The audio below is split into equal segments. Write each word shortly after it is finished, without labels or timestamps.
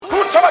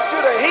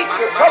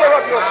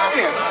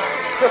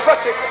to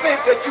such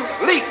extent that you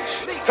leech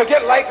to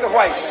get like the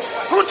white man?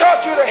 Who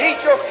taught you to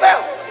hate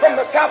yourself from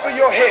the top of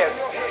your head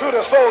to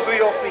the soles of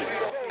your feet?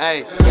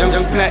 Hey,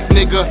 young black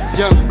nigga,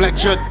 young black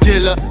drug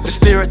dealer. The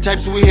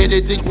stereotypes we had,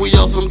 they think we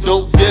all some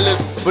dope dealers.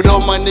 But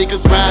all my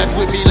niggas ride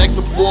with me like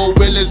some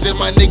four-wheelers. And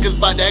my niggas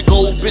buy that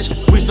gold, bitch,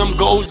 we some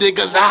gold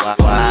diggers. Why?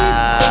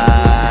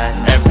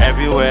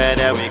 Everywhere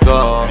that we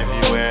go,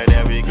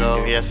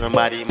 you hear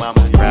somebody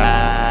mama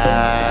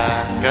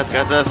cry.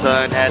 Cause her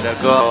son had to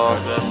go.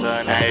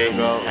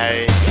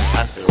 Hey,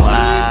 I said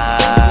why?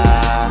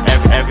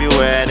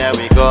 Everywhere that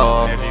we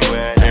go,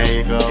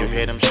 you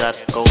hear them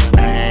shots go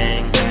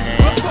bang, bang.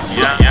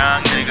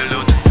 Young nigga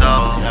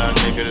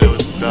lose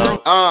his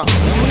soul.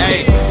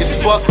 Hey, it's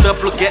fucked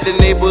up. Look at the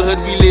neighborhood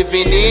we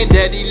living in.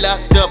 Daddy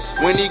locked up.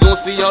 When he gon'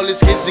 see all his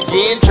kids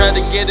again? Try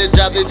to get a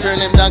job, they turn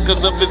him down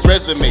cause of his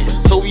resume.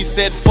 So he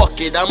said,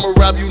 fuck it, I'ma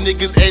rob you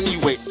niggas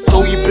anyway.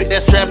 So he picked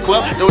that strap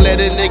up. Don't let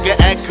a nigga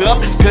act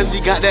up, cause he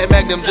got that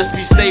magnum. Just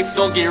be safe,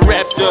 don't get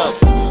wrapped up.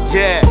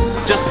 Yeah,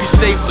 just be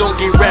safe, don't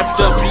get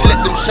wrapped up. He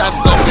let them shots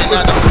up and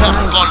now the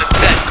cops call it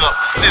back up.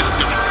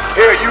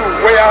 Here you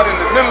way out in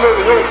the middle of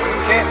the ocean,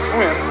 you can't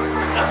swim.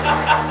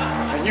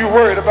 And you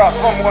worried about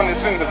someone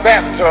that's in the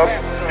bathtub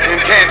and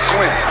can't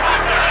swim.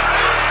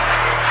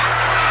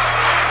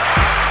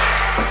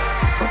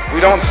 We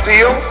don't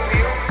steal,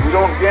 we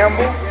don't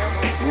gamble,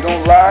 we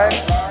don't lie,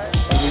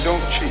 and we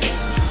don't cheat.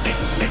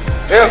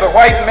 There's a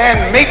white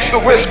man makes the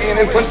whiskey and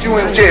then puts you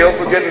in jail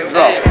for getting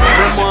drunk.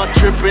 Grandma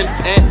trippin',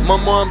 my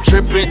mom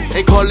trippin'.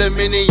 Ain't call him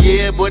in a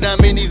year, but I'm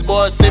in these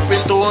bars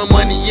sippin', throwing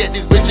money at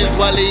these bitches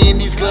while they in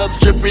these clubs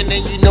trippin'.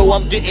 And you know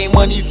I'm getting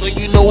money, so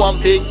you know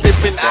I'm big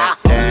pippin'.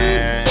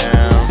 Damn,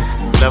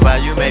 love how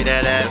you make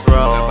that ass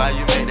roll.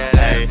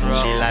 Hey,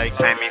 she like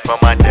pay me for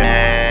my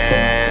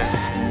dance.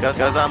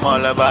 Cause I'm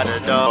all about the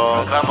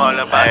dough.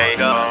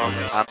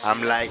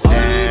 I'm like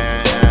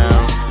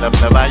damn, love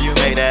how you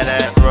make that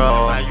ass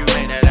roll. Hey,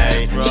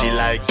 she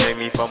like pay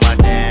me for my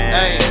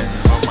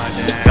dance.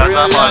 Cause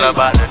I'm all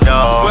about the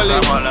dough.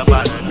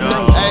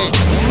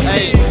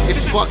 Hey,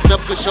 it's fucked up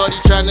cause shorty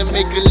tryna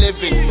make a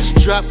living. She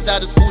dropped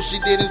out of school, she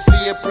didn't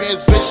see her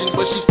parents' vision,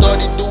 but she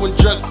started doing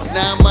drugs.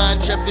 Now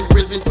mine trapped in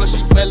prison, plus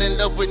she fell in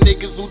love with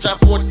niggas who try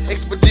for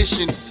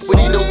expeditions. But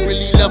he don't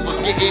really love her,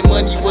 getting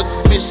money was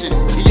his mission.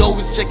 He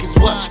always check his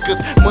watch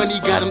cause money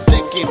got him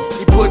thinking.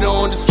 He put her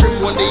on the strip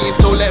one day and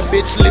told that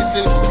bitch,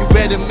 listen, you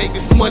better make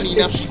this money.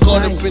 Now she's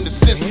caught up in the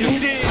system.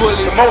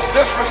 The most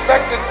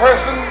disrespected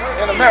person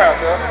in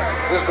America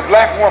is the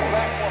black woman.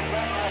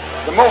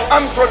 The most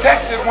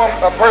unprotected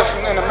person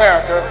in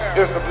America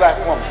is the black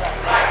woman.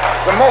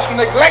 The most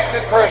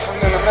neglected person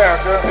in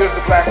America is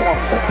the black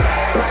woman.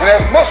 And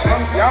as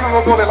Muslims, the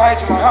Honorable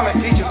Elijah Muhammad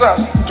teaches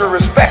us to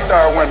respect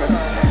our women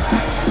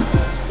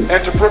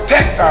and to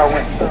protect our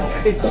women.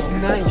 It's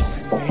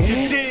nice,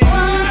 man.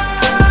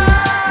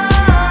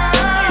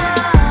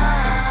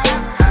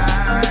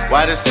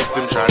 Why the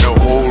system tryna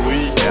hold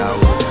we down?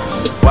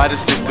 Why the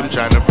system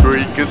tryna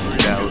break us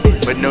down?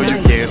 But no,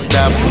 you can't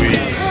stop we.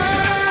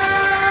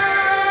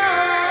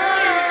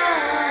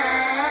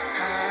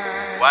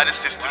 Why the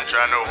system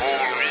tryna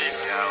hold me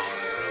down?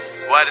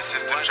 Why the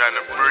system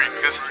tryna break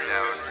us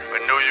down?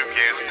 But no, you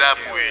can't stop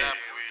we.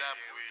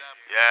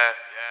 Yeah.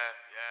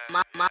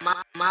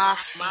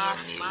 MAFIA.